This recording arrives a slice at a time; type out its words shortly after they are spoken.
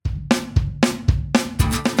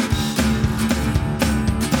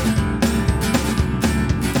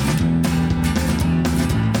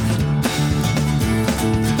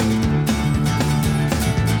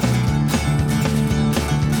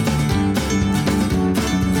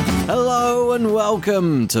And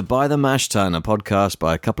welcome to By the Mash Tun, a podcast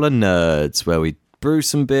by a couple of nerds where we brew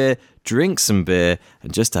some beer, drink some beer,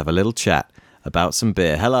 and just have a little chat about some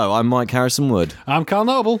beer. Hello, I'm Mike Harrison Wood. I'm Carl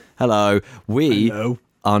Noble. Hello. Hello.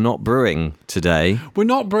 Are not brewing today. We're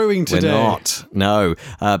not brewing today. We're not, no,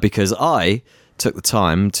 because I took the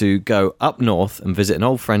time to go up north and visit an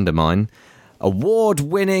old friend of mine,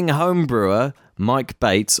 award-winning home brewer Mike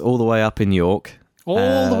Bates, all the way up in York.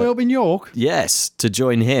 All the way up in York? Yes, to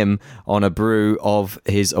join him on a brew of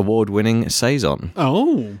his award-winning Saison.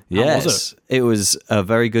 Oh, yes. How was It was a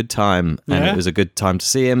very good time, and Yeah? it was a good time to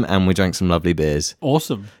see him, and we drank some lovely beers.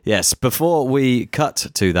 Awesome. Yes, before we cut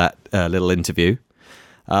to that little interview,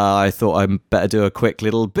 I thought I'd better do a quick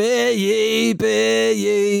little beer ye,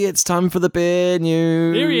 it's time for the beer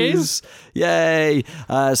news. Here he is. Yay.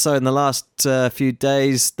 So in the last few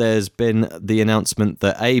days, there's been the announcement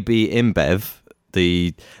that AB InBev,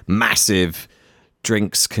 the massive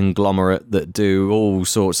drinks conglomerate that do all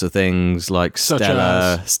sorts of things like Such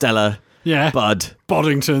Stella, Yeah. Bud,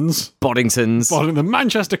 Boddingtons. Boddingtons. The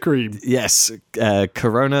Manchester Cream. Yes,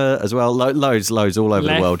 Corona as well. Loads all over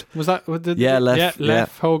the world. Was that? Yeah, Lef, Yeah,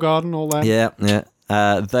 Lef, Hogarden, all that.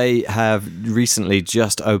 Yeah. They have recently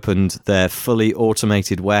just opened their fully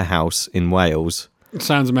automated warehouse in Wales.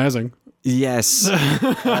 Sounds amazing. Yes.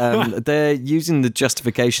 They're using the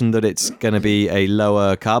justification that it's going to be a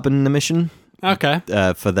lower carbon emission Okay.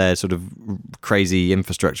 for their sort of crazy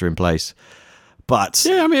infrastructure in place. But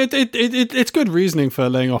Yeah, I mean, it's good reasoning for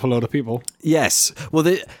laying off a load of people. yes, well,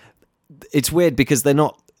 it's weird because they're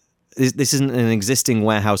not. This isn't an existing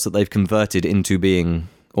warehouse that they've converted into being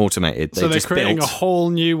automated. So they're just creating built. a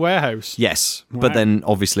whole new warehouse. Yes, Wow. but then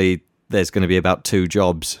obviously there's going to be about 2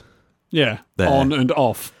 jobs. Yeah. There. On and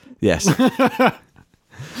off. Yes. I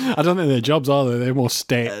don't think they're jobs, are they? They're more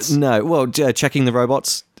states. No. Well, checking the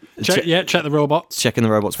robots. Check the robots. Checking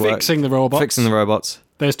the robots work. Fixing the robots. Fixing the robots.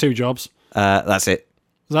 There's 2 jobs. That's it.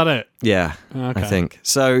 Is that it? Yeah, Okay. I think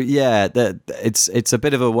so. Yeah, it's a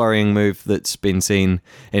bit of a worrying move that's been seen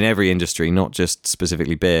in every industry, not just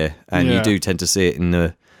specifically beer. And you Yeah. do tend to see it in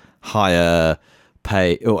the higher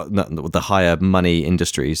pay or the higher money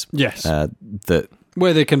industries. Yes. That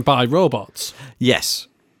Where they can buy robots. yes.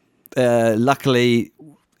 Luckily,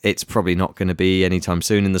 it's probably not going to be anytime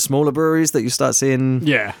soon in the smaller breweries that you start seeing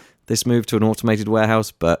Yeah. this move to an automated warehouse.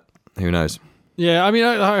 But who knows? Yeah, I mean,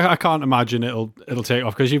 I can't imagine it'll take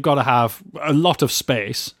off because you've got to have a lot of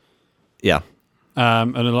space, Yeah.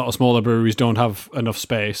 and a lot of smaller breweries don't have enough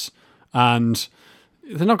space, and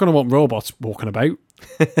they're not going to want robots walking about.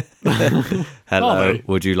 Hello. Are they?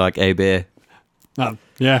 Would you like a beer?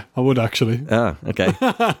 Yeah, I would actually. Oh, okay.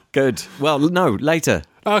 Good. Well, no, later.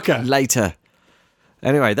 Okay. Later.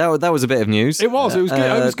 Anyway, that was a bit of news. It was good.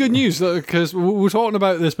 It was good news because we were talking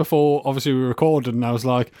about this before. Obviously, we recorded, and I was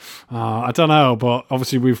like, I don't know, but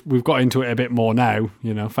obviously we've got into it a bit more now.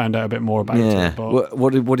 You know, found out a bit more about Yeah. it. But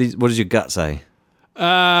What does your gut say?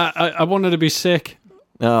 I wanted to be sick.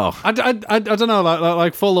 Oh, I don't know,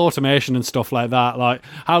 like full automation and stuff like that. Like,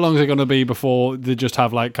 how long is it going to be before they just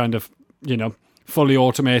have like kind of, you know, fully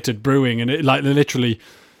automated brewing, and it like literally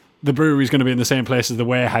the brewery's going to be in the same place as the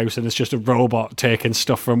warehouse, and it's just a robot taking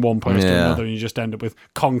stuff from one place to Yeah. another, and you just end up with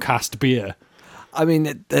Concast beer. I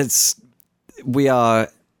mean, we are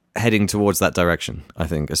heading towards that direction. I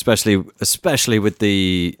think, especially with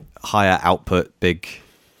the higher output, big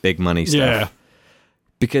money stuff. Yeah.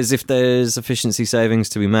 Because if there's efficiency savings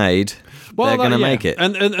to be made, they're going to make it.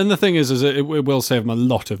 And the thing is it will save them a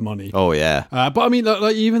lot of money. Oh yeah. But I mean,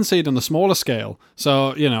 like you even see it on the smaller scale.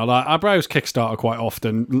 So, you know, like I browse Kickstarter quite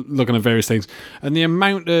often, looking at various things, and the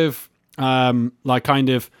amount of like kind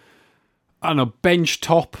of, I don't know, bench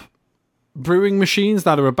top brewing machines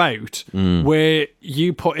that are about where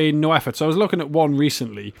you put in no effort. So I was looking at one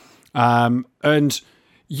recently, and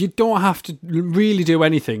you don't have to really do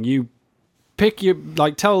anything. You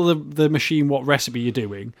tell the machine what recipe you're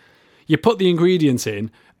doing. You put the ingredients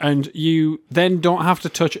in, and you then don't have to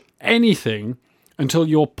touch anything until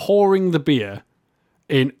you're pouring the beer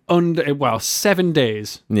in under 7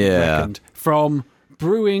 days. Yeah. Reckoned, from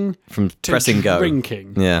brewing From to press and go.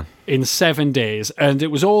 drinking Yeah. in 7 days, and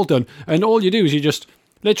it was all done. And all you do is you just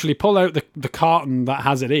literally pull out the carton that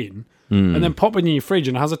has it in, and then pop it in your fridge,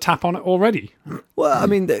 and it has a tap on it already. Well, I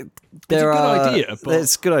mean, It's a good idea, but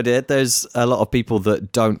It's a good idea. There's a lot of people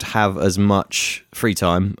that don't have as much free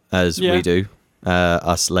time as Yeah. we do.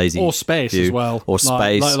 Us lazy or space few. as well, or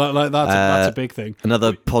space. Like that's a big thing.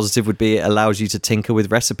 Another positive would be it allows you to tinker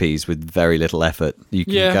with recipes with very little effort. You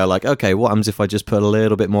can Yeah. go like, okay, what happens if I just put a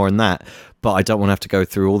little bit more in that? But I don't want to have to go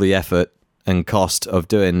through all the effort and cost of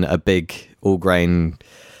doing a big all grain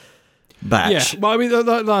batch. Yeah, well, I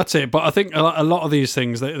mean that's it. But I think a lot of these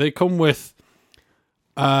things they come with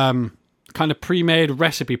kind of pre-made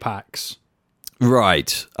recipe packs.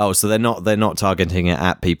 Right. Oh, so they're not targeting it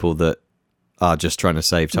at people that are just trying to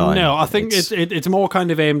save time. No, I think it's more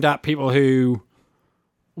kind of aimed at people who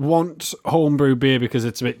want homebrew beer because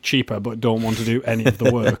it's a bit cheaper, but don't want to do any of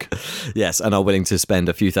the work. Yes, and are willing to spend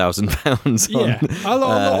a few £1,000s on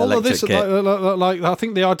all of this, electric kit. like I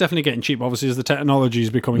think they are definitely getting cheap. Obviously, as the technology is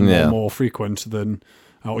becoming more and more frequent than,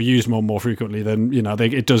 or used more and more frequently, then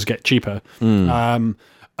it does get cheaper. And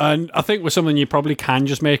I think with something you probably can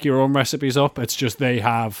just make your own recipes up. It's just they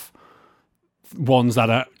have ones that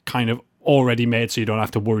are kind of already made, so you don't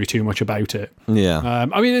have to worry too much about it. Yeah.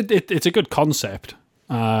 I mean, it's a good concept.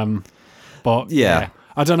 But yeah,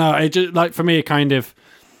 I don't know. It just, like, for me, it kind of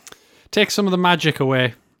takes some of the magic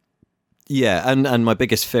away. Yeah, and my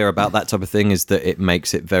biggest fear about that type of thing is that it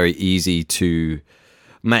makes it very easy to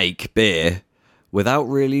make beer without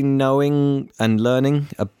really knowing and learning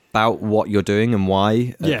about what you're doing and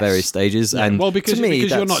why at various stages. Yeah. And well, because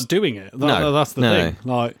you're not doing it. That's the thing.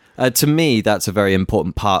 Like, to me, that's a very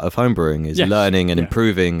important part of homebrewing is learning and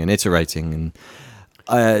improving and iterating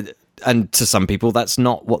and to some people, that's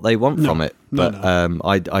not what they want from it. But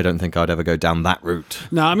I don't think I'd ever go down that route.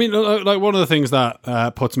 No, I mean, like one of the things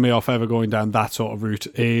that puts me off ever going down that sort of route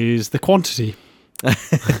is the quantity.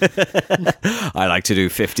 I like to do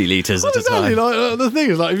 50 litres at a time. Like, the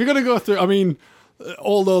thing is, like, if you're going to go through, I mean,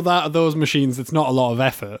 although those machines, it's not a lot of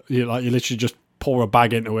effort. You literally just pour a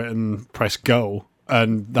bag into it and press go,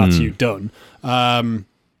 and that's you done.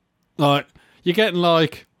 Like, you're getting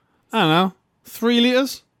like, I don't know, 3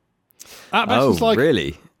 litres. Oh, like,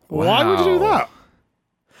 really? Why would you do that?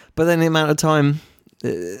 But then the amount of time.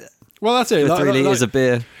 Well, that's it. 3 litres of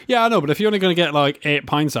beer. Yeah, I know, but if you're only going to get like 8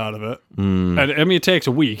 pints out of it, and I mean, it takes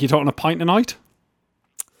a week. You're talking a pint a night.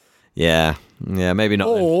 Yeah, maybe not.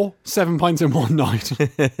 Or 7 pints in one night.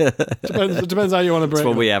 Depends how you want to break it. That's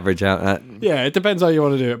what we average out at. Yeah, it depends how you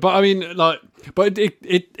want to do it. But I mean, like, but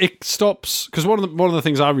it stops, because one of the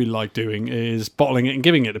things I really like doing is bottling it and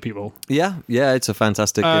giving it to people. Yeah, it's a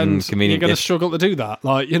fantastic and convenient. You're going to struggle to do that.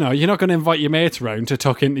 Like, you're not going to invite your mates around to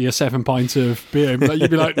tuck into your 7 pints of beer.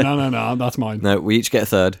 You'd be like, no, that's mine. No, we each get a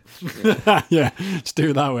third. Yeah, just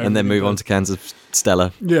do it that way. And then move on to cans of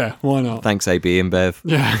Stella. Yeah, why not? Thanks, AB and Bev.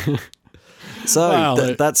 Yeah.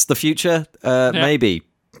 So that's the future, maybe.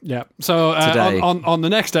 Yeah. So on the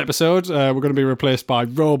next episode, we're going to be replaced by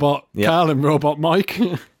Robot Carl and Robot Mike.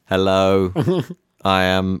 Hello. I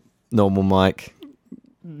am normal Mike.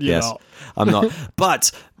 Yes, I'm not.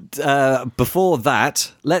 But before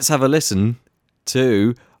that, let's have a listen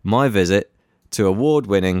to my visit to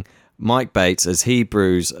award-winning Mike Bates as he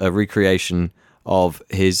brews a recreation of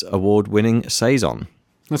his award-winning Saison.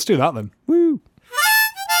 Let's do that then. Woo!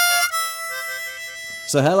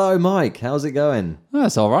 So hello, Mike. How's it going? Oh,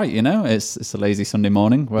 it's all right, It's a lazy Sunday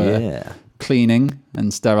morning. We're cleaning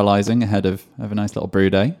and sterilising ahead of a nice little brew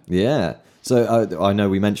day. Yeah. So I know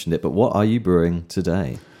we mentioned it, but what are you brewing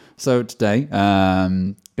today? So today,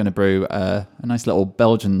 going to brew a nice little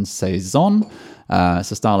Belgian Saison.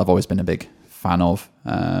 It's a style I've always been a big fan of,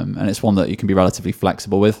 and it's one that you can be relatively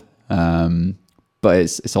flexible with. But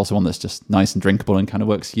it's also one that's just nice and drinkable and kind of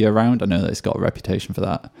works year round. I know that it's got a reputation for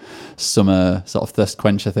that summer sort of thirst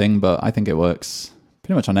quencher thing, but I think it works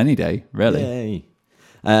pretty much on any day, really. Yay.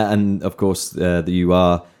 And of course, you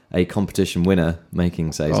are a competition winner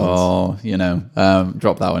making Saisons. Oh,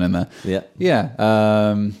 drop that one in there. Yeah.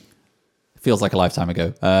 Yeah. Feels like a lifetime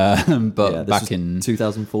ago. But back in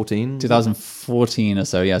 2014? 2014 or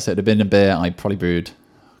so, yeah. So it had been a beer I probably brewed,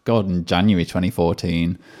 in January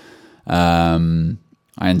 2014.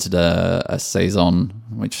 I entered a Saison,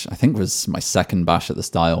 which I think was my second bash at the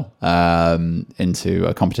style, into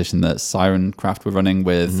a competition that Siren Craft were running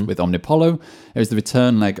with Omnipollo. It was the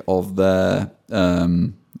return leg of the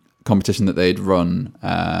competition that they'd run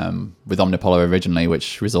with Omnipollo originally,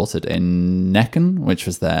 which resulted in Necken, which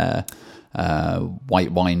was their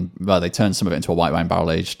white wine. Well, they turned some of it into a white wine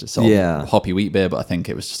barrel aged sort of hoppy wheat beer, but I think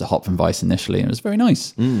it was just a hop from Weiss initially, and it was very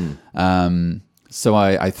nice. So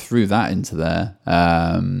I threw that into there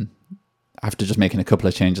after just making a couple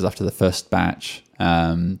of changes after the first batch,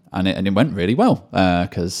 and it went really well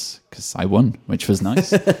because I won, which was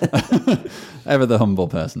nice. Ever the humble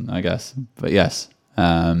person, I guess, but yes,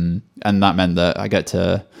 and that meant that I got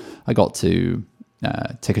to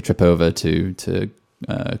take a trip over to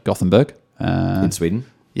Gothenburg in Sweden.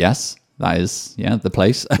 Yes, that is the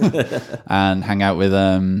place, and hang out with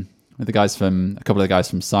the guys from a couple of the guys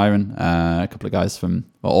from Siren, a couple of guys from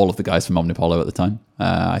all of the guys from Omnipollo at the time.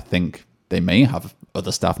 I think they may have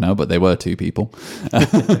other staff now, but they were 2 people.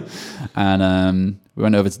 And we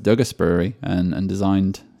went over to Douglas Brewery and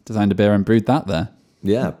designed a beer and brewed that there.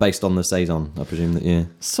 Yeah, based on the Saison, I presume that, yeah.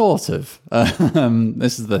 Sort of.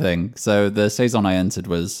 This is the thing. So the Saison I entered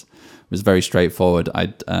was very straightforward.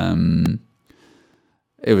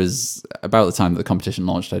 It was about the time that the competition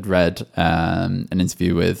launched. I'd read an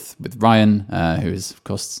interview with Ryan, who is, of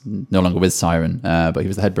course, no longer with Siren, but he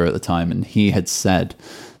was the head brewer at the time, and he had said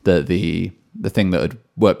that the thing that would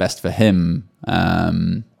work best for him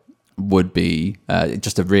would be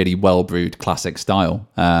just a really well-brewed classic style,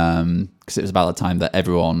 because it was about the time that it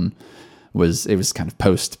was kind of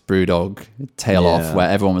post Brewdog tail off, where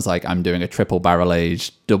everyone was like, I'm doing a triple barrel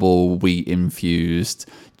aged, double wheat infused,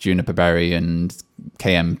 juniper berry and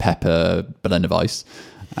cayenne pepper Berliner Weiss.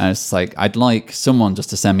 And it's like, I'd like someone just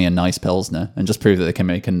to send me a nice Pilsner and just prove that they can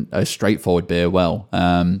make a straightforward beer well.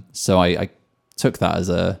 So I took that as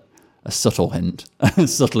a subtle hint,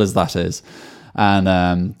 as subtle as that is.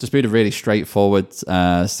 And just brewed a really straightforward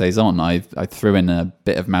Saison. I threw in a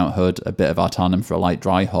bit of Mount Hood, a bit of Artarnum for a light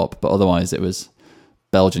dry hop, but otherwise it was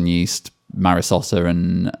Belgian yeast, Marisosa,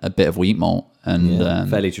 and a bit of wheat malt. And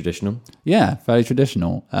fairly traditional. Yeah, fairly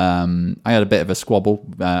traditional. I had a bit of a squabble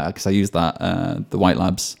because I used that the White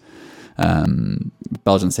Labs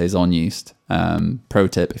Belgian Saison yeast. Pro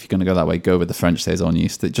tip: if you're going to go that way, go with the French Saison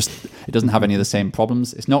yeast. It doesn't have any of the same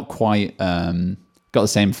problems. It's not quite got the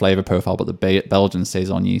same flavor profile, but the Belgian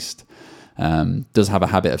Saison yeast does have a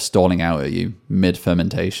habit of stalling out at you mid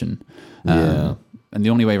fermentation. And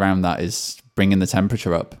the only way around that is bringing the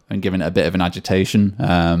temperature up and giving it a bit of an agitation.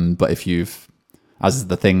 But if you've, as is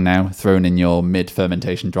the thing now, thrown in your mid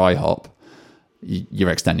fermentation dry hop,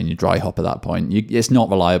 you're extending your dry hop at that point. It's not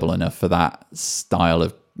reliable enough for that style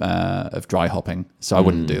of dry hopping. So I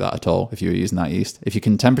wouldn't do that at all if you were using that yeast. If you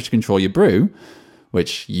can temperature control your brew,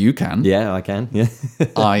 which you can. Yeah, I can. Yeah.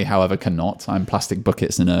 I, however, cannot. I'm plastic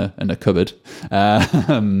buckets in a cupboard.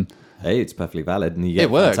 Hey, it's perfectly valid, and you get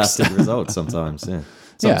fantastic results sometimes.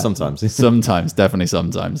 Yeah, sometimes. Sometimes, definitely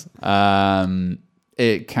sometimes.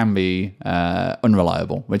 It can be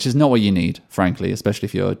unreliable, which is not what you need, frankly, especially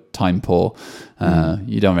if you're time poor.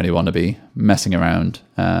 You don't really want to be messing around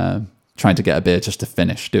trying to get a beer just to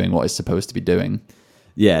finish doing what it's supposed to be doing.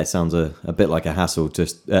 Yeah, it sounds a bit like a hassle,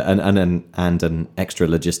 just and an extra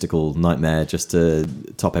logistical nightmare just to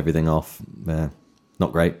top everything off.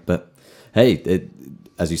 Not great, but hey,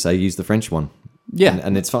 as you say, use the French one. Yeah,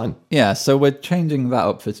 and it's fine. Yeah, so we're changing that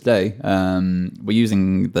up for today. We're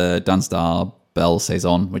using the Danstar Belle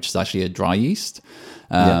Saison, which is actually a dry yeast.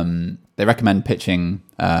 They recommend pitching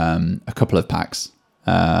a couple of packs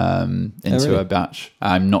into a batch.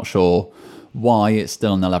 I'm not sure why it's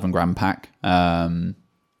still an 11 gram pack. And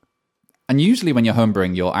usually when you're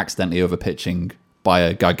homebrewing, you're accidentally overpitching by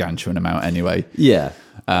a gargantuan amount anyway. Yeah.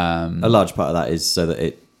 A large part of that is so that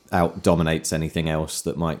it out-dominates anything else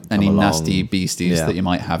that might come along. Nasty beasties that you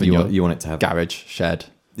might have in you want it to have garage shed.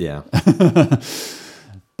 Yeah.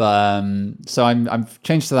 But so I've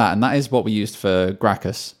changed to that, and that is what we used for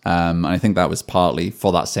Gracchus. And I think that was partly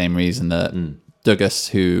for that same reason that Douglas,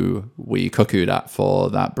 who we cuckooed at for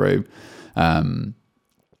that brew,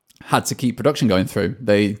 had to keep production going through.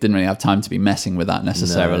 They didn't really have time to be messing with that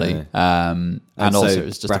necessarily. No. And also it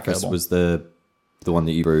was just Gracchus was the one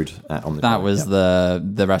that you brewed at Omnipolo. That was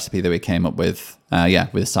the recipe that we came up with,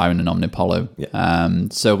 with Siren and Omnipolo. Yeah.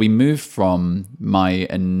 So we moved from my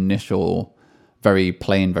initial very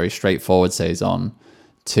plain, very straightforward Saison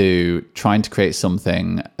to trying to create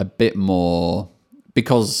something a bit more,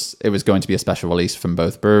 because it was going to be a special release from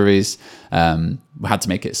both breweries. We had to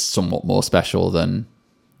make it somewhat more special than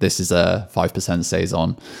this is a 5%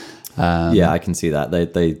 Saison. I can see that.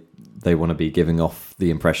 They want to be giving off the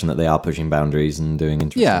impression that they are pushing boundaries and doing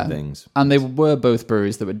interesting things. And they were both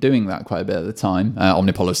breweries that were doing that quite a bit at the time.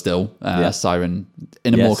 Omnipolo still, Siren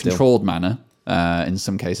in a more controlled manner in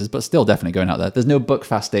some cases, but still definitely going out there. There's no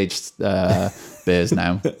Buckfast aged beers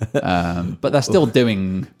now, but they're still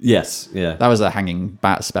doing... Yes, yeah. That was a Hanging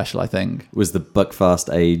Bat special, I think. Was the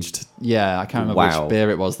Buckfast aged? Yeah, I can't remember which beer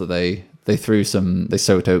it was that they threw they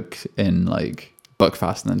soaked oak in like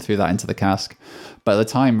Buckfast and then threw that into the cask. But at the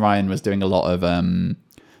time, Ryan was doing a lot of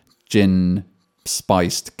gin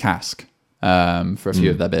spiced cask for a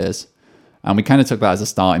few of their beers. And we kind of took that as a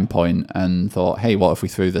starting point and thought, hey, what if we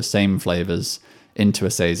threw the same flavors into a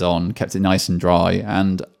Saison, kept it nice and dry?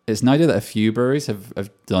 And it's an idea that a few breweries have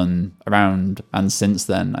done around and since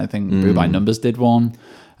then. I think Brew by Numbers did one.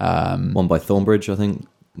 One by Thornbridge, I think.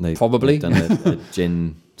 They've done a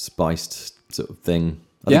gin spiced sort of thing.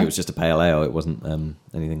 I think it was just a pale ale. It wasn't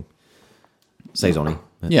anything Saison-y.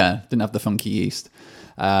 Yeah, didn't have the funky yeast.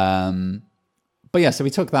 But yeah, so we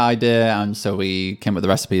took that idea, and so we came up with a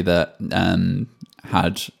recipe that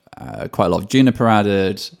had quite a lot of juniper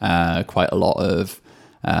added, quite a lot of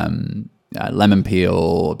lemon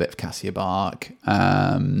peel, a bit of cassia bark,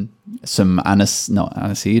 some not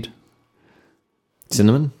aniseed.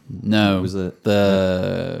 Cinnamon? No, What was it?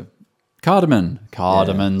 The cardamom.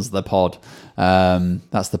 Cardamon's the pod.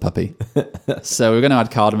 That's the puppy. So we're going to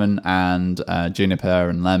add cardamom and juniper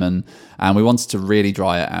and lemon, and we wanted to really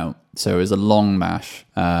dry it out. So it was a long mash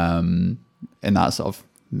in that sort of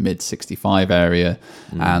mid 65 area,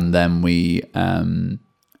 and then we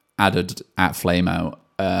added at flame out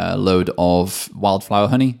a load of wildflower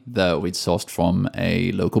honey that we'd sourced from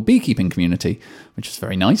a local beekeeping community, which was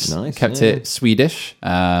very nice. Kept it Swedish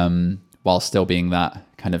while still being that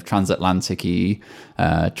kind of transatlantic-y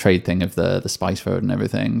trade thing of the spice road and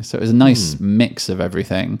everything. So it was a nice mix of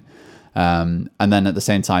everything. And then at the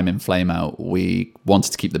same time in Flame Out, we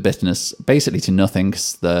wanted to keep the bitterness basically to nothing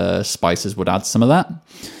because the spices would add some of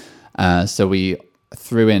that. So we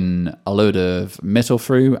threw in a load of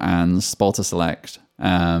Mittelfru and Spalter Select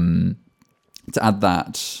to add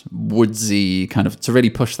that woodsy kind of, to really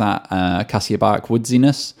push that cassia bark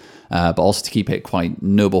woodsiness, but also to keep it quite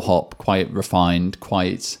noble hop, quite refined,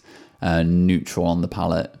 quite neutral on the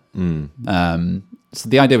palate. So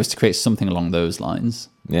the idea was to create something along those lines.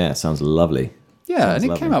 Yeah, sounds lovely. Yeah, Sounds and it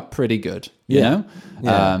lovely. came out pretty good. You know,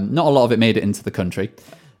 not a lot of it made it into the country.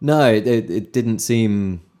 No, it didn't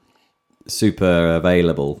seem super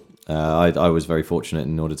available. I was very fortunate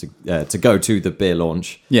in order to go to the beer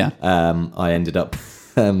launch. Yeah. I ended up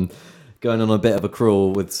going on a bit of a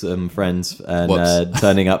crawl with some friends and Whoops.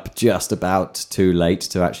 turning up just about too late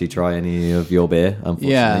to actually try any of your beer,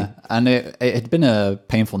 unfortunately. Yeah, and it had been a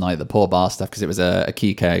painful night, the poor bar stuff, because it was a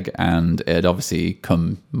key keg and it had obviously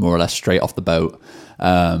come more or less straight off the boat.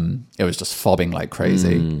 It was just fobbing like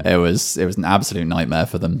crazy. It was an absolute nightmare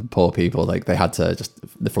for them, poor people. Like they had to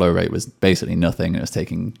the flow rate was basically nothing. It was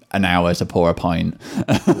taking an hour to pour a pint.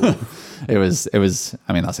 It was.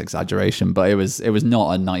 I mean, that's exaggeration, but it was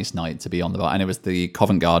not a nice night to be on the bar. And it was the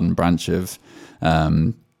Covent Garden branch of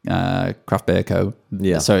Craft Beer Co.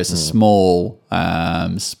 Yeah. So it's a small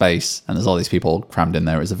space, and there's all these people crammed in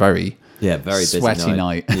there. It was a very very busy sweaty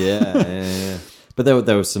night. Yeah. But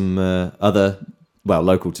there were some other, well,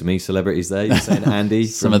 local to me celebrities there. You're saying Andy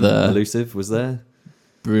Some from of the- Elusive was there.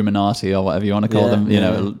 Bruminati or whatever you want to call Yeah, them, you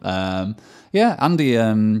know. Andy,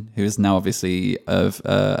 who is now obviously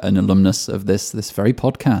an alumnus of this very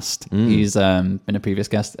podcast. He's been a previous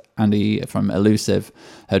guest. Andy from Elusive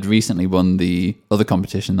had recently won the other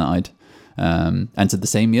competition that I'd entered the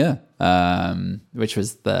same year, which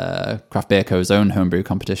was the Craft Beer Co.'s own homebrew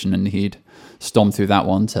competition, and he'd stormed through that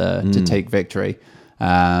one to take victory.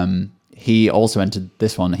 He also entered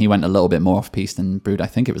this one. He went a little bit more off-piste and brewed, I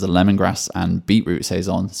think it was a lemongrass and beetroot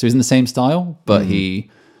saison. So he was in the same style, but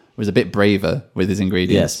he was a bit braver with his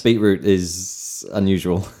ingredients. Yes, beetroot is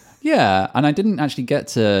unusual. Yeah, and I didn't actually get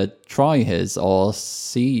to try his or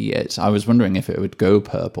see it. I was wondering if it would go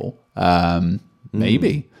purple.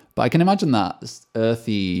 Maybe. But I can imagine that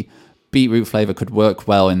earthy beetroot flavour could work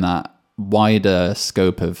well in that wider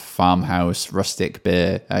scope of farmhouse rustic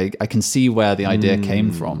beer. I can see where the idea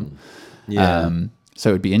came from. Yeah. So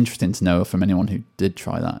it would be interesting to know from anyone who did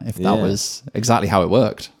try that if that Yeah. was exactly how it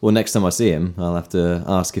worked. Well, next time I see him, I'll have to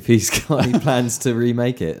ask if he's got any plans to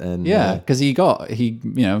remake it. And Yeah, because he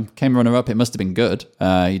came runner up. It must have been good.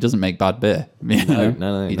 He doesn't make bad beer. You know?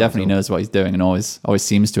 no, he not definitely at all. knows what he's doing and always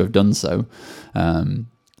seems to have done so.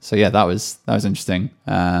 So yeah, that was interesting.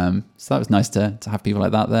 So that was nice to have people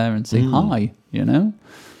like that there and say hi. You know.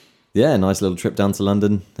 Yeah, nice little trip down to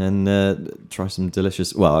London and try some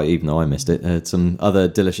delicious. Well, even though I missed it, some other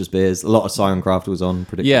delicious beers. A lot of Siren Craft was on,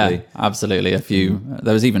 predictably. Yeah, absolutely. A few.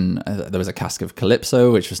 There was even a cask of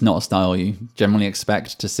Calypso, which was not a style you generally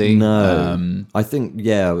expect to see. No, I think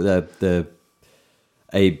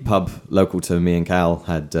a pub local to me and Cal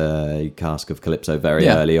had a cask of Calypso very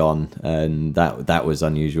early on, and that was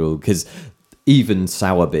unusual because even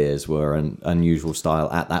sour beers were an unusual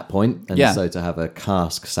style at that point, and so to have a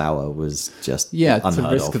cask sour was just to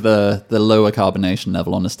unheard risk of. the lower carbonation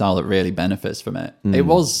level on a style that really benefits from it. It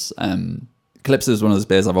was Calypso is one of those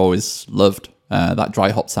beers I've always loved. That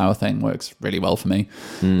dry hop sour thing works really well for me,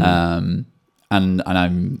 and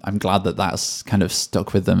I'm glad that that's kind of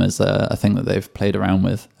stuck with them as a thing that they've played around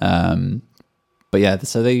with. But yeah,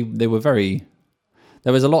 so they were very.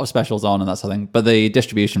 there was a lot of specials on and that sort of thing. But the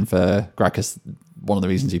distribution for Gracchus, one of the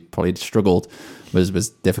reasons he probably struggled was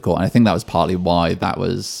difficult. And I think that was partly why that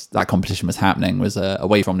competition was happening, was a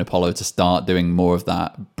way for Omnipollo to start doing more of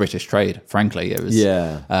that British trade. Frankly, it was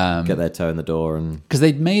get their toe in the door, and because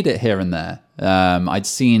they'd made it here and there. I'd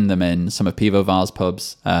seen them in some of Pivovar's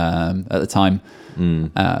pubs at the time,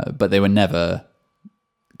 but they were never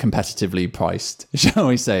competitively priced, shall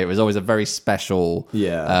we say. It was always a very special,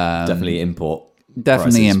 definitely import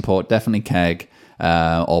import, definitely keg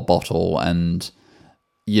or bottle, and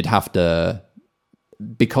you'd have to,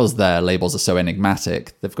 because their labels are so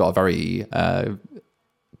enigmatic, they've got a very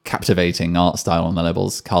captivating art style on the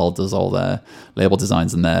labels. Carl does all their label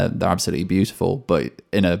designs, and they're absolutely beautiful. But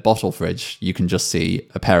in a bottle fridge, you can just see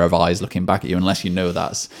a pair of eyes looking back at you, unless you know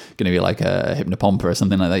that's going to be like a Hypnopompa or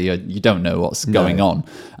something like that. You don't know what's going on,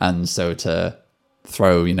 and so to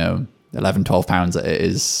throw 11, 12 pounds at it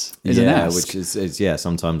is an ask. Which is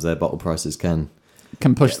sometimes their bottle prices can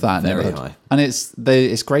push that very neighborhood high. And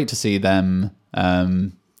it's great to see them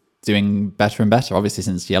doing better and better. Obviously,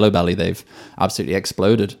 since Yellow Belly, they've absolutely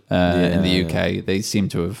exploded in the UK. They seem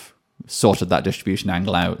to have sorted that distribution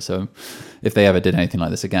angle out. So if they ever did anything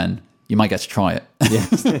like this again, you might get to try it.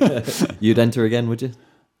 Yeah. You'd enter again, would you?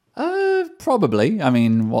 Probably. I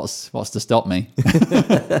mean, what's to stop me?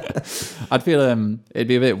 I'd feel it'd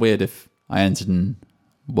be a bit weird if I entered and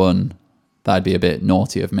won. That'd be a bit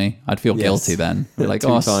naughty of me. I'd feel guilty then. Be like,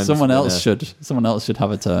 someone else should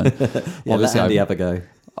have a turn. Let Andy have a go.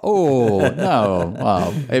 Oh, no.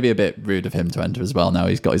 Wow. It'd be a bit rude of him to enter as well. Now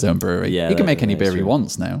he's got his own brewery. Yeah, he can make any beer he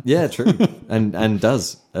wants now. Yeah, true. and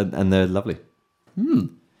does. And they're lovely.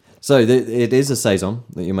 So it is a Saison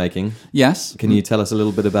that you're making. Yes. Can you tell us a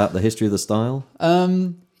little bit about the history of the style?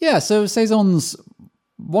 So Saison's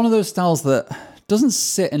one of those styles that doesn't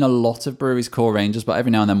sit in a lot of breweries' core ranges, but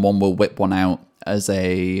every now and then one will whip one out as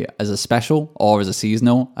a special or as a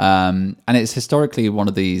seasonal. And it's historically one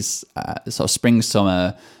of these sort of spring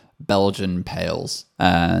summer Belgian pales,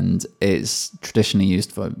 and it's traditionally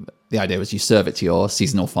used for, the idea was you serve it to your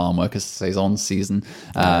seasonal farm workers, Saison season,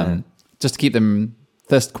 just to keep them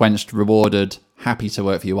thirst quenched, rewarded, happy to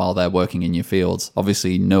work for you while they're working in your fields.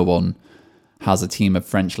 Obviously, no one has a team of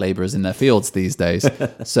French labourers in their fields these days.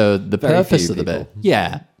 So the purpose of the bit,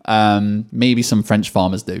 maybe some French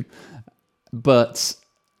farmers do, but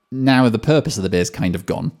now the purpose of the beer is kind of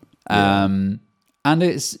gone. And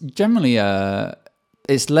it's generally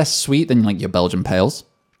it's less sweet than like your Belgian pales,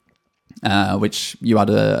 which you add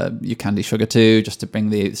your candy sugar to, just to bring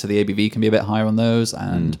the ABV can be a bit higher on those.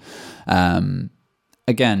 And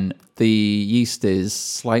again, the yeast is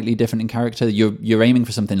slightly different in character. You're aiming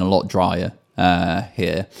for something a lot drier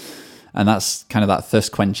here, and that's kind of that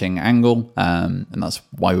thirst quenching angle, and that's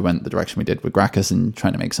why we went the direction we did with Gracchus and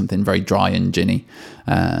trying to make something very dry and ginny.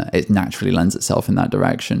 It naturally lends itself in that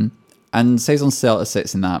direction, and Saison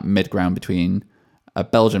sits in that mid ground between a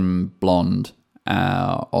Belgian blonde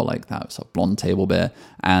or like that sort of blonde table beer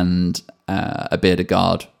and a Bière de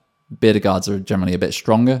Garde. Bière de Gardes are generally a bit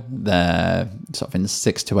stronger. They're sort of in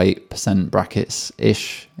 6 to 8% brackets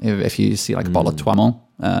ish. If you see like a bottle of Toimont,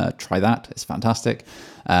 try that. It's fantastic.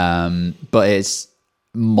 But it's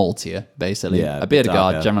maltier, basically. Yeah, a Bière de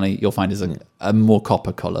Garde, darker. generally, you'll find is a more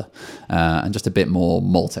copper colour and just a bit more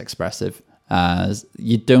malt expressive.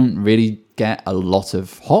 You don't really get a lot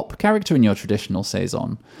of hop character in your traditional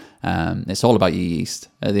Saison. It's all about your yeast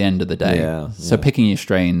at the end of the day. So picking your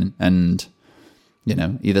strain and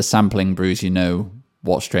either sampling brews,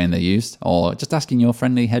 what strain they used, or just asking your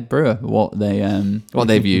friendly head brewer what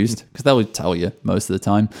they've used, because they'll tell you most of the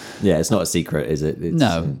time. Yeah, it's not a secret, is it?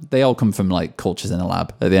 No, they all come from like cultures in a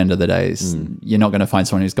lab. At the end of the day, you're not going to find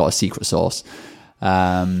someone who's got a secret sauce.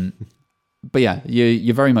 But yeah,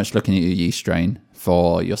 you're very much looking at your yeast strain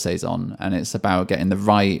for your Saison, and it's about getting the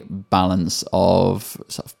right balance of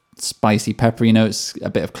sort of spicy, peppery notes, a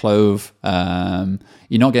bit of clove.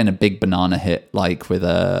 You're not getting a big banana hit like with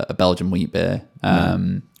a Belgian wheat beer,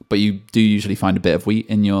 but you do usually find a bit of wheat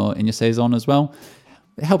in your Saison as well.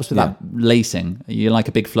 It helps with that lacing. You like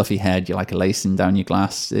a big fluffy head. You like a lacing down your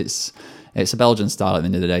glass. It's a Belgian style at the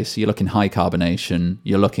end of the day. So you're looking high carbonation.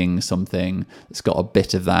 You're looking something that's got a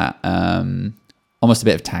bit of that, almost a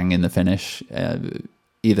bit of tang in the finish,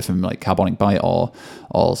 either from like carbonic bite or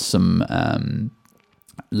some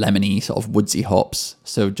lemony sort of woodsy hops.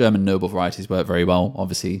 So German noble varieties work very well.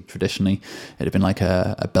 Obviously, traditionally, it'd have been like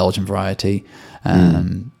a Belgian variety.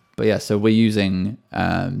 But yeah, so we're using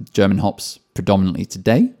German hops predominantly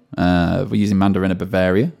today. We're using Mandarina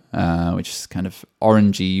Bavaria, which is kind of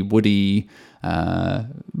orangey, woody,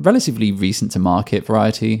 relatively recent to market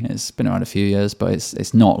variety. It's been around a few years, but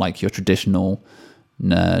it's not like your traditional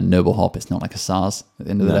noble hop. It's not like a SARS at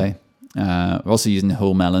the end of the day. We're also using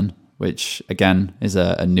whole melon, which again is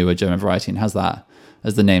a newer German variety and has that,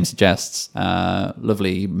 as the name suggests,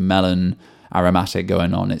 lovely melon aromatic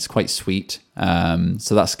going on. It's quite sweet,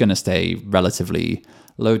 so that's going to stay relatively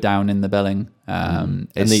low down in the billing. And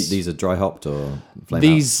these are dry hopped or flame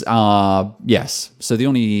these are, yes. So the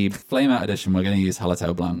only flame out edition we're going to use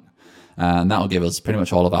Hallertau Blanc, and that'll give us pretty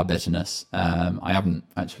much all of our bitterness. I haven't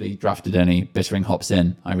actually drafted any bittering hops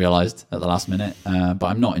in, I realised at the last minute, but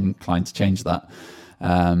I'm not inclined to change that.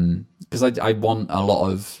 Because I want a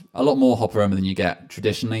lot more hop aroma than you get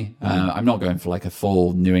traditionally. I'm not going for like a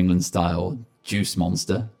full New England style juice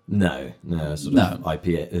monster. No, sort of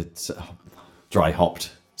IPA. It's dry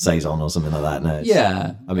hopped saison or something like that.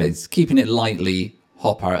 No, I mean it's keeping it lightly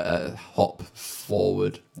hop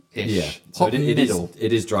forward ish. Yeah, so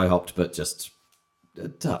it is dry hopped, but just a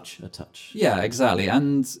touch. Yeah, exactly.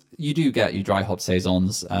 And you do get your dry hopped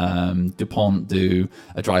saisons. DuPont do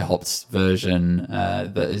a dry hopped version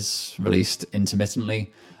that is released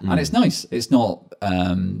intermittently, and it's nice. It's not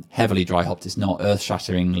heavily dry hopped. It's not earth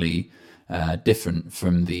shatteringly different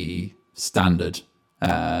from the standard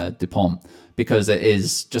DuPont, because it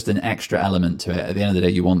is just an extra element to it. At the end of the day,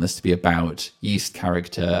 you want this to be about yeast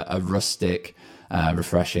character, a rustic,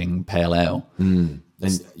 refreshing pale ale. And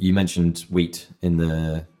you mentioned wheat in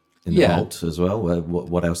the malt as well.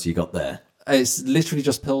 What else you got there? It's literally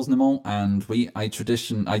just Pilsner malt and wheat. I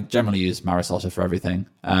generally use Marisotta for everything.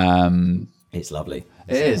 It's lovely.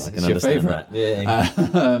 It is. It's your favourite. Yeah.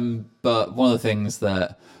 But one of the things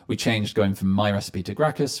that we changed going from my recipe to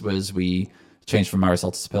Gracchus was we changed from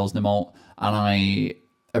Marisotta to Pilsner malt, and I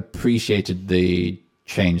appreciated the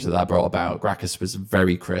change that brought about. Gracchus was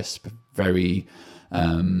very crisp, very...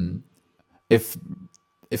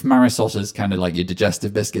 If Marisotta is kind of like your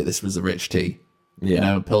digestive biscuit, this was a rich tea. Yeah. You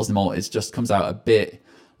know, Pilsner malt just comes out a bit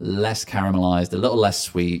less caramelized, a little less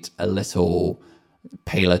sweet, a little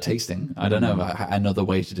paler tasting. I don't know another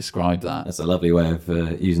way to describe that. That's a lovely way of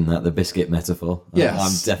using that, the biscuit metaphor. Yes.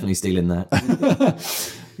 I'm definitely stealing that.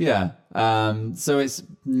 Yeah. So it's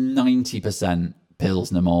 90%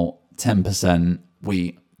 Pilsner malt, 10%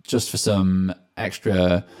 wheat, just for some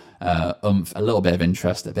extra oomph, a little bit of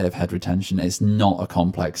interest, a bit of head retention. It's not a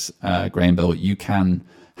complex grain bill. You can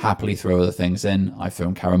happily throw other things in. I've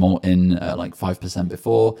thrown caramel in like 5%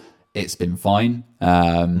 before. It's been fine.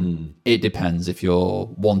 It depends if you're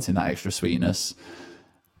wanting that extra sweetness.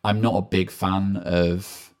 I'm not a big fan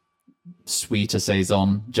of sweeter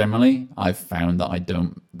saison generally. I've found that I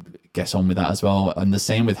don't get on with that as well. And the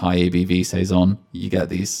same with high ABV saison. You get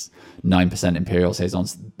these 9% imperial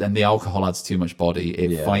saisons, then the alcohol adds too much body.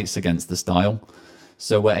 It fights against the style.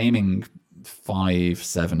 So we're aiming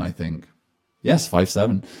 5.7, I think. Yes,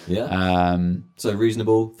 5.7. Yeah. So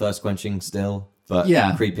reasonable, thirst quenching still, but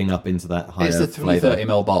creeping up into that higher flavor. It's a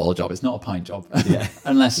 330ml bottle job. It's not a pint job. Yeah.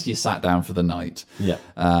 Unless you sat down for the night. Yeah.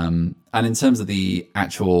 And in terms of the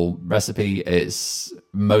actual recipe, it's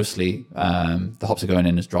mostly the hops are going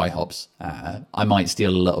in as dry hops. I might steal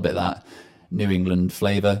a little bit of that New England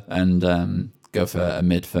flavor and go for a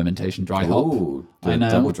mid-fermentation dry hop. Ooh, I know.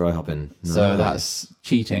 Double dry hopping. So that's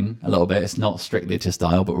cheating a little bit. It's not strictly to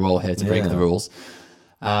style, but we're all here to break the rules.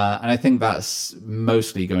 And I think that's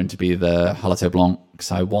mostly going to be the Hallertau Blanc,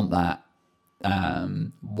 because I want that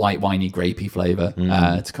white winey grapey flavor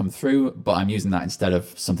to come through, but I'm using that instead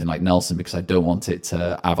of something like Nelson because I don't want it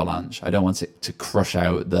to avalanche. I don't want it to crush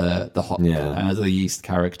out the hop, the yeast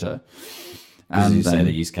character. And you say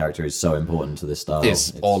the yeast character is so important to this style.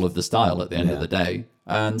 It's all of the style at the end of the day.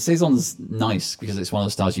 And Saison's nice because it's one of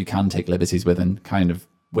the styles you can take liberties with and kind of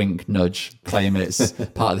wink, nudge, claim it's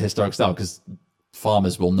part of the historic style, because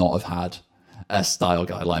farmers will not have had a style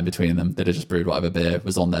guideline between them. They'd have just brewed whatever beer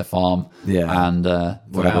was on their farm. Yeah. And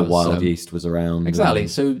whatever wild yeast was around. Exactly.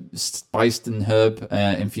 So spiced and herb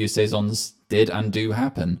infused Saisons did and do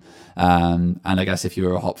happen. And I guess if you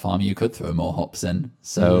were a hop farmer, you could throw more hops in.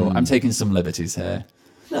 So I'm taking some liberties here.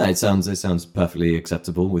 No, it sounds perfectly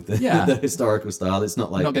acceptable with the, the historical style. It's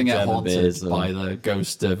not like not going to get German haunted beers by the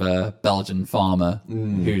ghost of a Belgian farmer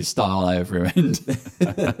whose style I have ruined.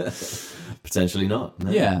 Potentially not.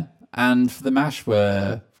 No. Yeah. And for the mash,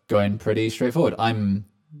 we're going pretty straightforward. I'm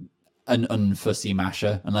an unfussy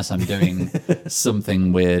masher, unless I'm doing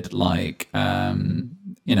something weird like,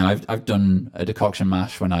 I've done a decoction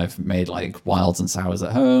mash when I've made like wilds and sours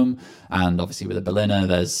at home. And obviously with a Berliner,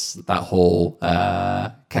 there's that whole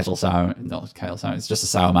kettle sour, not kettle sour, it's just a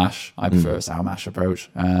sour mash. I prefer a sour mash approach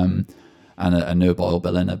and a no-boil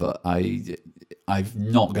Berliner, but I'm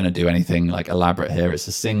not going to do anything like elaborate here. It's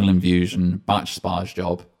a single infusion batch sparge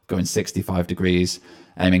job. going 65 degrees,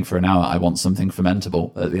 aiming for an hour. I want something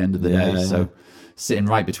fermentable at the end of the day. Yeah. So sitting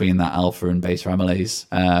right between that alpha and beta amylase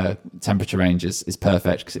temperature range is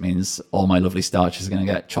perfect, because it means all my lovely starches are going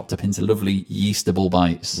to get chopped up into lovely yeastable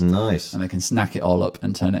bites. Nice. And I can snack it all up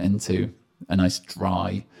and turn it into a nice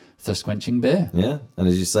dry, thirst-quenching beer. Yeah, and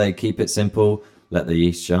as you say, keep it simple. Let the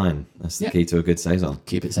yeast shine. That's the key to a good saison.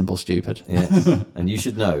 Keep it simple, stupid. Yes, and you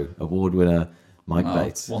should know, award winner Mike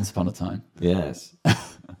Bates. Once upon a time. Yes.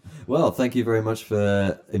 Well, thank you very much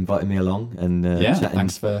for inviting me along and chatting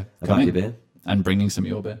thanks for about coming. your beer. And bringing some of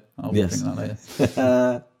your beer. I'll Yes. bring that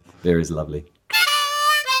later. Beer is lovely.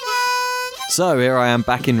 So here I am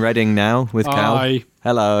back in Reading now with Cal. Hi.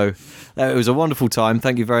 Hello. It was a wonderful time.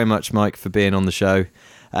 Thank you very much, Mike, for being on the show.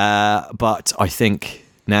 But I think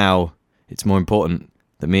now it's more important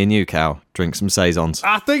that me and you, Cal, drink some saisons.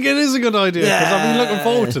 I think it is a good idea because I've been looking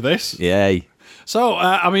forward to this. Yay. So,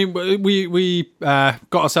 I mean, we got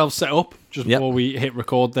ourselves set up just before we hit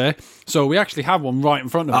record there. So we actually have one right in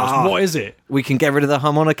front of us. What is it? We can get rid of the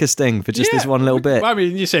harmonica sting for just this one little bit. I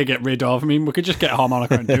mean, you say get rid of. I mean, we could just get a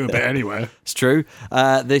harmonica and do a bit anyway. It's true.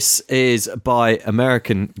 This is by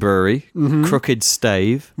American brewery, Crooked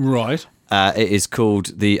Stave. Right. It is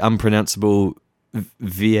called the unpronounceable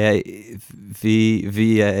VA.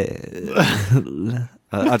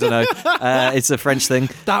 I don't know. It's a French thing.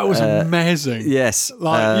 That was amazing. Yes.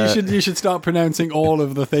 Like you should start pronouncing all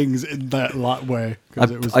of the things in that way.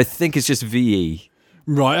 'Cause it was I think it's just VE,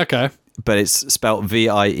 right. Okay. but it's spelled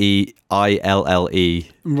VIEILLE.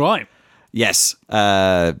 Right. Yes,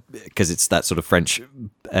 because it's that sort of French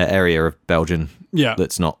area of Belgium Yeah.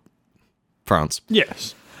 that's not France.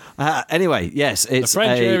 Yes. Anyway, yes, The it's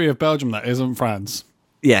French area of Belgium that isn't France.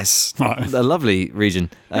 Yes, Right. a lovely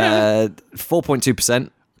region.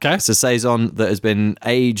 4.2%. Okay. It's a saison that has been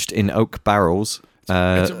aged in oak barrels.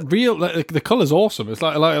 It's real. Like, the colour's awesome. It's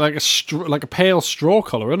like a pale straw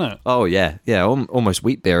colour, isn't it? Oh yeah, almost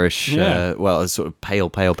wheat beerish. Yeah. Well, it's sort of pale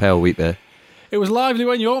wheat beer. It was lively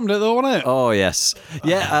when you opened it, though, wasn't it? Oh yes,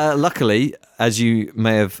 yeah. Luckily, as you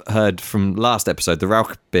may have heard from last episode, the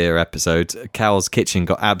Rauch beer episode, Cal's kitchen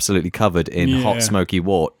got absolutely covered in hot smoky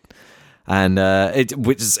wort, and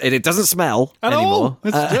it doesn't smell At anymore. all.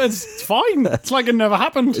 It's fine. It's like it never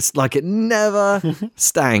happened. It's like it never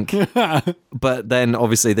stank. But then,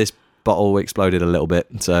 obviously, this bottle exploded a little bit.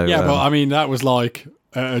 So Yeah, but I mean, that was like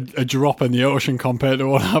a drop in the ocean compared to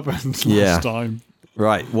what happened last time.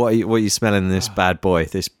 right. What are you smelling in this bad boy?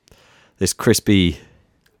 This crispy.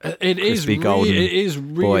 It is Crispy golden it is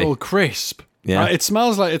real boy. crisp. Yeah. It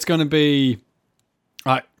smells like it's going to be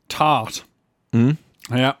like tart.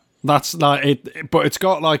 Yeah, that's like it. But it's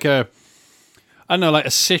got like a, I don't know, like a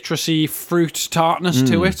citrusy fruit tartness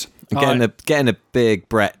to it. Getting a big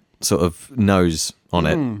Brett sort of nose on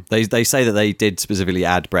it. They say that they did specifically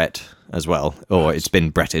add Brett as well, or it's been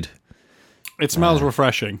Bretted. It smells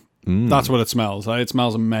refreshing. That's what it smells. It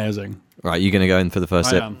smells amazing. Right, you going to go in for the first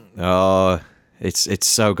sip? am. Oh, it's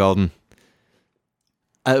so golden.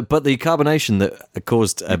 But the carbonation that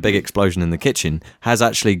caused a big explosion in the kitchen has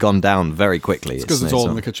actually gone down very quickly. It's because it's all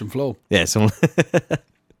on the kitchen floor. Yeah. So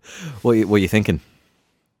what are you thinking?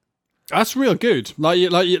 That's real good.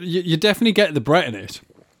 You definitely get the Brett in it.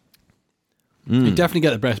 You definitely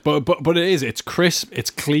get the Brett, but it's crisp.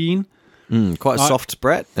 It's clean. Quite a soft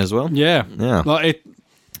Brett as well. Yeah. Yeah. Like it.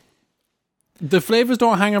 The flavors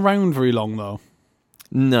don't hang around very long though.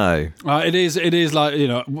 No. It is like, you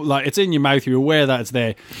know, like it's in your mouth. You're aware that it's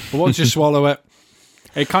there, but once you swallow it,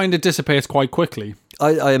 it kind of dissipates quite quickly.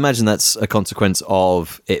 I imagine that's a consequence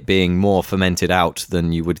of it being more fermented out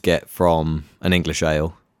than you would get from an English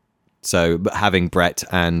ale. So having Brett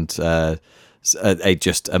and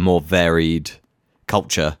just a more varied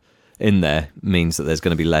culture in there means that there's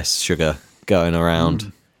going to be less sugar going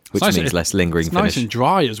around, which nice. means less lingering It's finish. nice and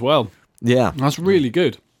dry as well. Yeah. That's really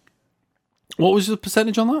good. What was the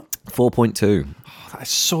percentage on that? 4.2.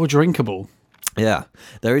 That's so drinkable. Yeah.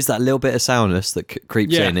 There is that little bit of sourness that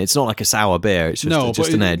creeps Yeah. in. It's not like a sour beer. It's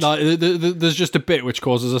just an edge. Like, there's just a bit which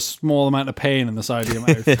causes a small amount of pain in the side of your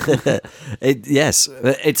mouth. Yes.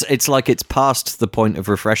 It's like it's past the point of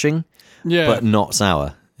refreshing, Yeah. but not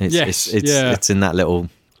sour. It's in that little...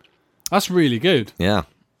 That's really good. Yeah.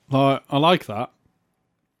 I like that.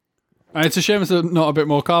 And it's a shame it's not a bit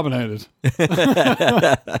more carbonated.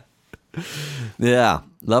 Yeah.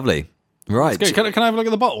 Lovely. Right. Okay, can I have a look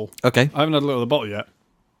at the bottle? Okay. I haven't had a look at the bottle yet.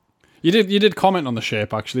 You did comment on the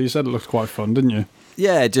shape, actually. You said it looks quite fun, didn't you?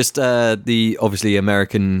 Yeah, just the obviously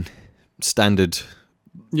American standard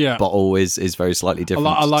Yeah. bottle is very slightly different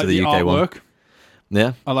I like to the UK artwork.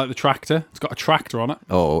 Yeah. I like the tractor. It's got a tractor on it.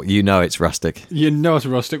 Oh, you know it's rustic. You know it's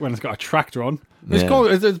rustic when it's got a tractor on. It's Yeah.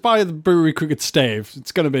 called. It's by the brewery Crooked Stave.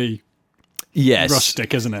 It's going to be Yes.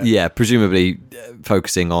 rustic, isn't it? Yeah, presumably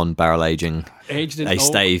focusing on barrel aging. Aged in A oak.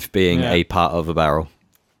 stave being Yeah. a part of a barrel.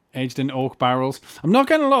 Aged in oak barrels. I'm not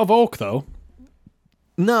getting a lot of oak though.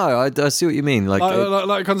 No, I see what you mean. Like,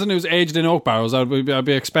 Like considering it was aged in oak barrels, I'd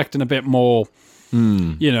be expecting a bit more.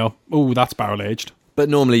 You know, oh, that's barrel aged. but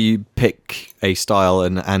normally you pick a style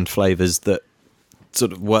and flavors that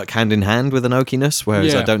sort of work hand in hand with an oakiness,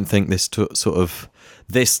 whereas Yeah. I don't think this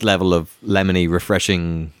level of lemony,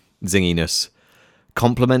 refreshing zinginess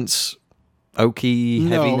complements oaky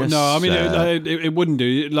heaviness. No, I mean it wouldn't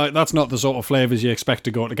do. Like that's not the sort of flavors you expect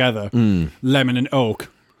to go together. Lemon and oak.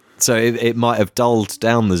 So it might have dulled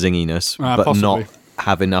down the zinginess, but possibly. not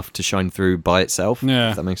have enough to shine through by itself. Yeah.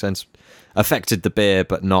 If that makes sense. Affected the beer,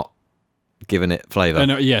 but not given it flavour.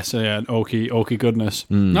 Yes, yeah, an oaky goodness.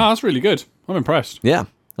 No, that's really good. I'm impressed. Yeah.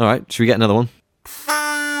 All right. Should we get another one?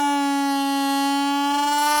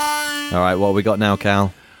 All right. What have we got now,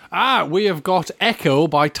 Cal? We have got Echo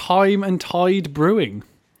by Time and Tide Brewing.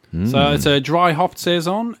 So it's a dry hopped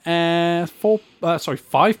saison,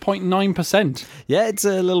 5.9%. Yeah, it's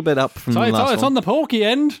a little bit up from So the last it's one. on the porky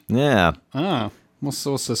end. Yeah. What's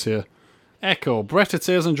this here? Echo, Bretted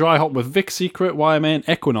saison dry hop with Vic Secret, YMA,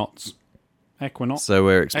 Equinox. Equinox. So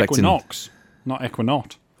we're expecting. Equinox, not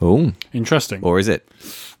Equinaut. Oh, Interesting. or is it?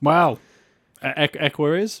 Well,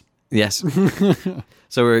 Equa is. Yes.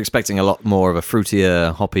 So we're expecting a lot more of a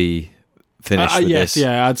fruitier, hoppy finish with Yes, this.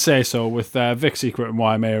 yeah, I'd say so. With Vic Secret and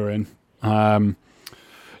YMA in.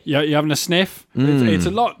 Yeah, you're having a sniff. It's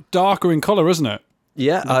a lot darker in colour, isn't it?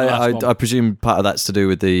 Yeah, the last one. I presume part of that's to do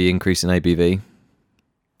with the increase in ABV.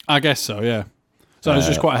 I guess so. Yeah. So it's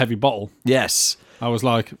just quite a heavy bottle. Yes. I was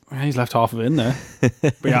like, he's left half of it in there,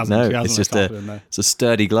 but he hasn't. No, he hasn't it's just left half of it in there. it's a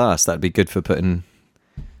sturdy glass. That'd be good for putting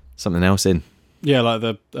something else in. Yeah, like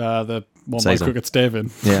the one by Saison. Crooked Stave in.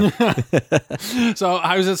 Yeah. So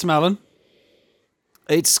how's it smelling?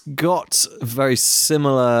 It's got very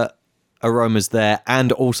similar aromas there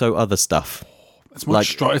and also other stuff. It's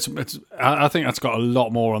much Like- strong. I think that's got a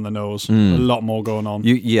lot more on the nose. A lot more going on.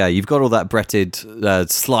 You've got all that bretted,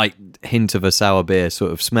 slight hint of a sour beer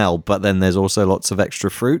sort of smell, but then there's also lots of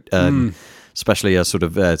extra fruit, especially a sort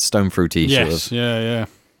of stone fruity sort Yes, of yeah.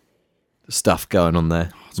 stuff going on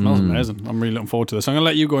there. It smells amazing. I'm really looking forward to this. I'm going to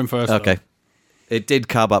let you go in first. Okay. It did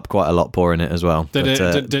carb up quite a lot pouring it as well. Did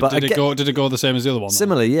but it go the same as the other one? though?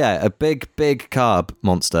 Similarly, yeah, a big carb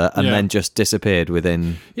monster, and Yeah. then just disappeared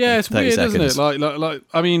within. Yeah, it's 30 weird, seconds. isn't it? Like,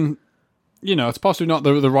 I mean, you know, it's possibly not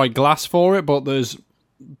the right glass for it, but there's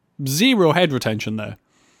zero head retention there.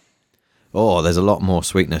 Oh, there's a lot more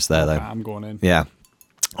sweetness there, though. I'm going in. Yeah.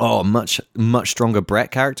 Oh, much stronger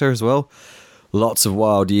Brett character as well. Lots of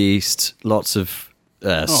wild yeast, lots of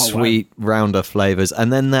sweet, rounder flavors,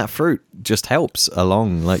 and then that fruit just helps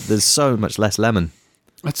along. Like, there's so much less lemon.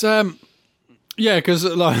 It's yeah, because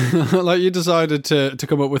like you decided to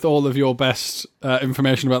come up with all of your best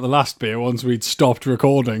information about the last beer once we'd stopped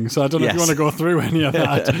recording. So I don't know if you Yes. want to go through any of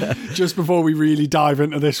that just before we really dive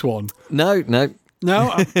into this one. No.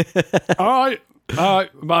 No, all right.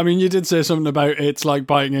 But I mean, you did say something about it's like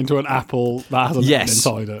biting into an apple that has a lemon Yes.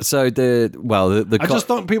 inside it. So the I just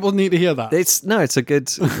don't people need to hear that. It's a good.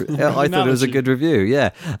 I thought it was a Analogy. good review. Yeah,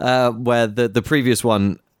 where the previous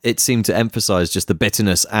one, it seemed to emphasize just the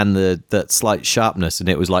bitterness and that slight sharpness, and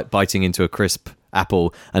it was like biting into a crisp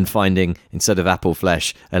apple and finding, instead of apple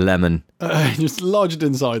flesh, a lemon. Just lodged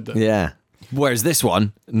inside them. Yeah. Whereas this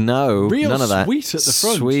one, no, Real none of that. sweet at the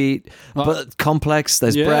front. Sweet, but complex.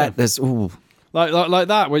 There's Yeah. Brett. There's Like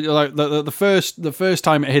that. When you're like the first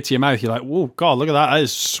time it hits your mouth, you're like, "Whoa, God, look at that! That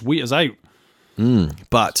is sweet as out."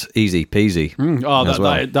 but easy peasy. Oh, as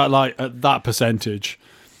well. that like at that percentage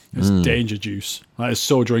is danger juice. That is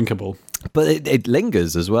so drinkable. But it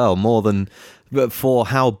lingers as well, more than. But for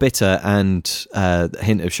how bitter and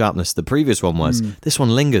hint of sharpness the previous one was, this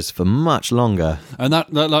one lingers for much longer. And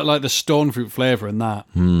that like the stone fruit flavor in that.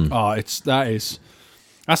 Oh,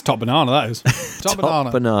 that's top banana. That is top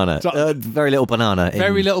Banana. Top- Very little banana.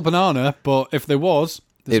 Very little banana, but if there was,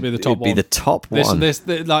 this would be the top it'd be one. the top one.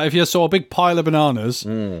 Like if you saw a big pile of bananas,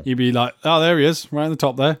 you'd be like, oh, there he is, right in the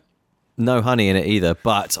top there. No honey in it either,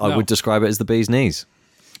 but I No. would describe it as the bee's knees.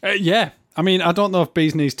 Yeah, I mean, I don't know if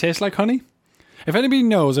bees' knees taste like honey. If anybody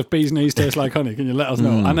knows if bees' knees taste like honey, can you let us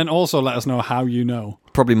know? And then also let us know how you know.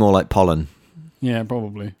 Probably more like pollen. Yeah,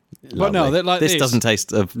 probably. But no, Lovely. like this doesn't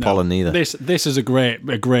taste of no, pollen either. This is a great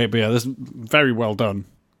beer. This is very well done.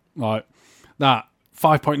 Like that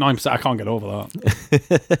 5.9%. I can't get over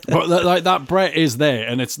that. But like that Brett is there,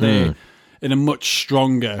 and it's there. in a much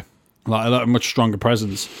stronger, like a much stronger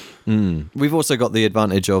presence. We've also got the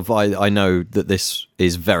advantage of I know that this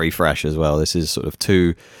is very fresh as well. This is sort of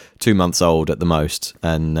 2 months old at the most,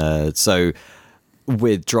 and so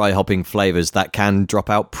with dry hopping flavors that can drop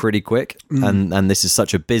out pretty quick. And this is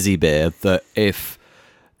such a busy beer that if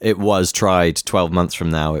it was tried 12 months from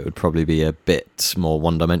now, it would probably be a bit more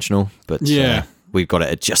one-dimensional. But we've got it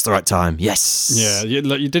at just the right time. Yes. Yeah,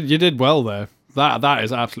 you did well there. That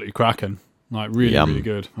is absolutely cracking. Like really, really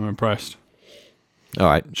good. I'm impressed. All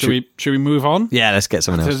right. Should we move on? Yeah, let's get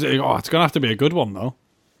something else. It's gonna have to be a good one though.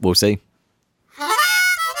 We'll see.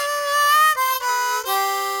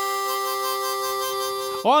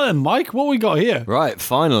 All right then, Mike, what we got here? Right,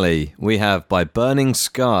 finally, we have by Burning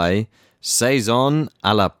Sky, Saison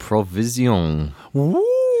à la Provision.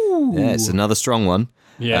 Ooh. Yeah, it's another strong one.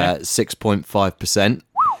 Yeah. 6.5%.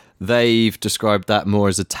 They've described that more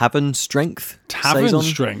as a tavern strength. Tavern Saison.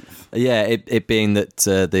 strength. Yeah, it being that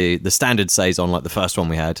the standard Saison, like the first one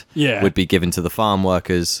we had, would be given to the farm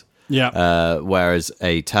workers. Yeah. Whereas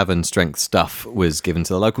a tavern strength stuff was given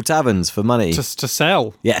to the local taverns for money. To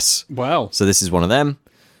sell. Yes. Wow. So this is one of them.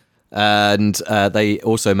 And they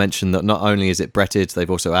also mentioned that not only is it bretted, they've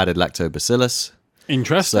also added lactobacillus.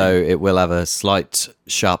 Interesting. So it will have a slight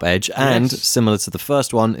sharp edge. And Yes. similar to the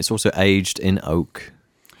first one, it's also aged in oak.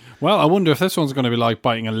 Well, I wonder if this one's going to be like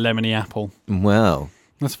biting a lemony apple. Well,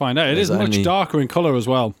 Let's find out. It is There's much only- darker in colour as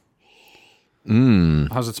well.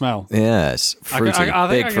 How's it smell? yes, fruity, I think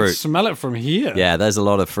big I can fruit. smell it from here. Yeah, there's a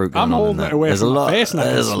lot of fruit going I'm on in holding that. it away There's from a my lot. face now.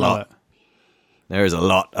 There's a smell lot. it. There is a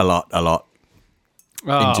lot. Oh, in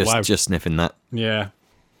wow. just sniffing that. Yeah.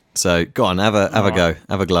 So go on, have a go,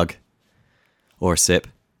 have a glug, or a sip,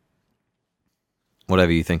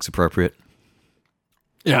 whatever you think's appropriate.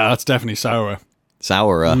 Yeah, that's definitely sour.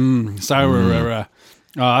 Sour. Sour.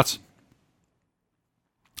 Oh,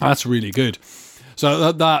 that's really good.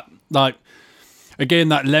 So that like again,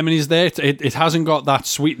 that lemony's there. It hasn't got that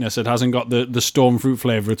sweetness. It hasn't got the storm fruit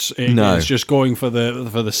flavor. No. It's just going for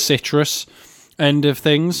the citrus end of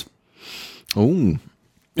things. Ooh.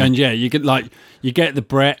 And yeah, you get the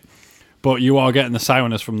Brett, but you are getting the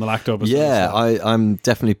sourness from the lactobacillus. Yeah, I'm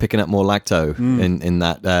definitely picking up more lacto in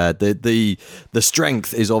that. The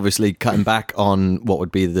strength is obviously cutting back on what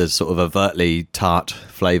would be the sort of overtly tart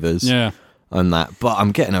flavors. Yeah. On that, but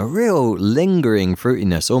I'm getting a real lingering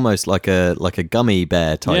fruitiness, almost like a gummy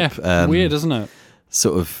bear type. Yeah. Weird, isn't it?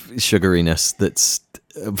 Sort of sugariness that's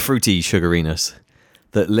fruity sugariness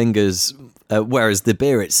that lingers. Whereas the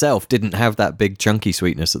beer itself didn't have that big chunky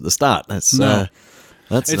sweetness at the start. That's unusual.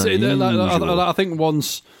 I think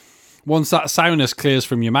once that sourness clears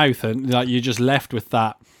from your mouth, and like you're just left with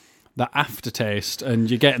that aftertaste,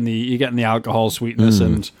 and you're getting the alcohol sweetness,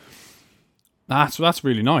 and that's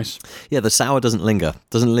really nice. Yeah, the sour doesn't linger.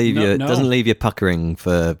 Doesn't leave you puckering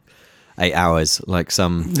for 8 hours like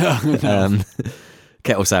some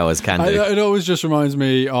kettle sours can do. It always just reminds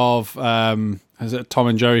me of is it a Tom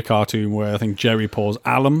and Jerry cartoon where I think Jerry pours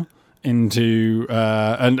alum into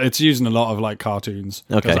and it's using a lot of like cartoons.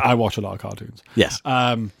 Okay. 'Cause I watch a lot of cartoons. Yes.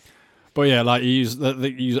 But yeah, like you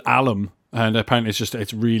use alum, and apparently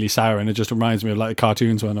it's really sour, and it just reminds me of like the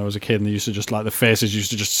cartoons when I was a kid, and they used to just like the faces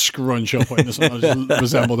used to just scrunch up and just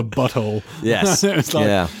resemble the butthole. Yes. It's like,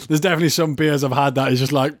 Yeah. There's definitely some beers I've had that is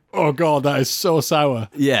just like, oh god, that is so sour.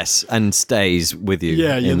 Yes, and stays with you.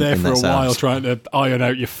 Yeah, you're there in for that a while sour. trying to iron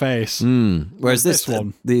out your face. Whereas this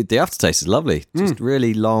one. the aftertaste is lovely. Just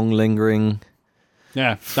really long, lingering,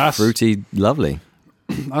 Yeah, that's fruity, lovely.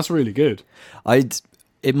 that's really good.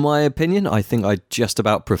 In my opinion, I think I just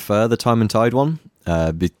about prefer the Time and Tide one.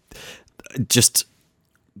 Just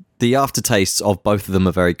the aftertastes of both of them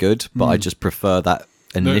are very good, but I just prefer that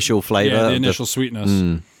initial flavour. Yeah, the initial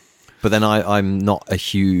sweetness. But then I'm not a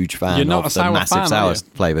huge fan You're not of a sour the massive fan, sour are you?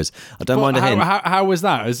 flavours. I don't But mind a hint. how is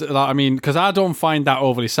that? Is it like, I mean, because I don't find that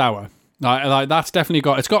overly sour. Like that's definitely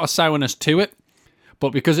got a sourness to it,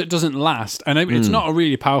 but because it doesn't last, and it's not a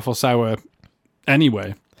really powerful sour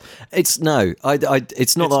anyway. It's no,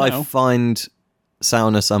 it's not that I find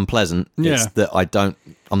sourness unpleasant. It's Yeah. that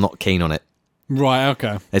I'm not keen on it. Right.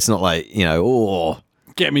 Okay. It's not like,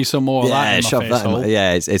 Get me some more of that in my shove face that in hole.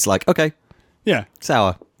 yeah, it's like, okay, Yeah.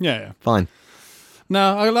 sour, Yeah. fine.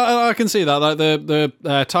 No, I can see that. Like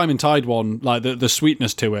the Time and Tide one, like the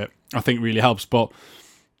sweetness to it, I think really helps. But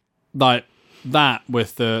like that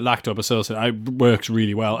with the lactobacillus, it works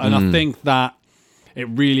really well, and I think that it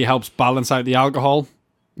really helps balance out the alcohol.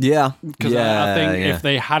 Yeah. Because I think if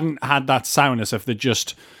they hadn't had that sourness, if they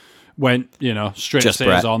just went, straight Just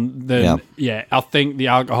saison, then Yeah. I think the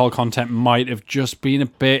alcohol content might have just been a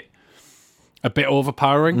bit a bit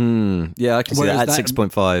overpowering. Yeah, I can see Whereas that at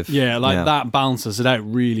 6.5. Yeah, that balances it out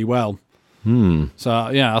really well. So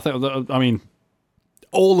yeah, I think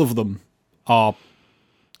all of them are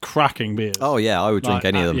cracking beers. Oh yeah, I would drink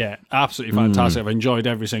any of them. Yeah, absolutely fantastic. I've enjoyed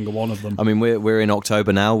every single one of them. I mean, we're in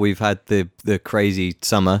October now. We've had the crazy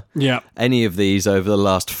summer. Yeah. Any of these over the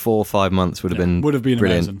last 4 or 5 months would have been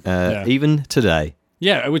brilliant. amazing. Even today.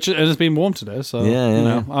 Yeah, which it has been warm today, so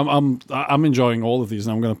Yeah. I'm enjoying all of these,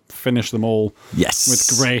 and I'm going to finish them all Yes.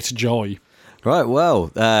 with great joy. Right. Well,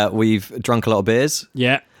 we've drunk a lot of beers.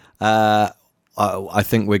 Yeah, I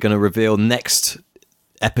think we're going to reveal next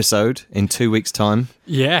episode in 2 weeks' time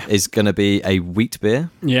yeah, is going to be a wheat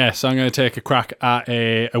beer. yeah. So I'm going to take a crack at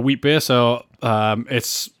a wheat beer. So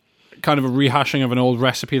it's kind of a rehashing of an old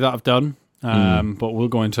recipe that I've done, but we'll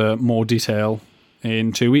go into more detail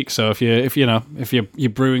in 2 weeks. So if you're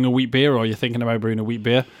brewing a wheat beer or you're thinking about brewing a wheat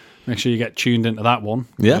beer, make sure you get tuned into that one.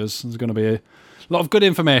 Yeah. Because there's going to be a lot of good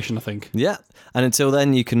information, I think. Yeah. And until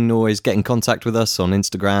then, you can always get in contact with us on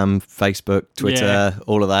Instagram, Facebook, Twitter,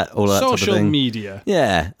 all of that type of Social thing. media.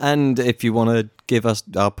 Yeah. And if you want to give us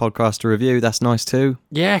our podcast a review, that's nice too.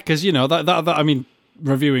 Yeah, because that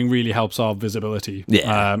reviewing really helps our visibility.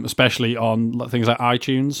 Yeah. Especially on things like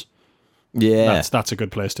iTunes. Yeah. That's a good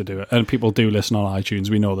place to do it. And people do listen on iTunes.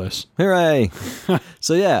 We know this. Hooray.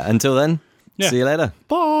 So yeah, until then, Yeah. see you later.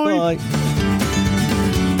 Bye. Bye.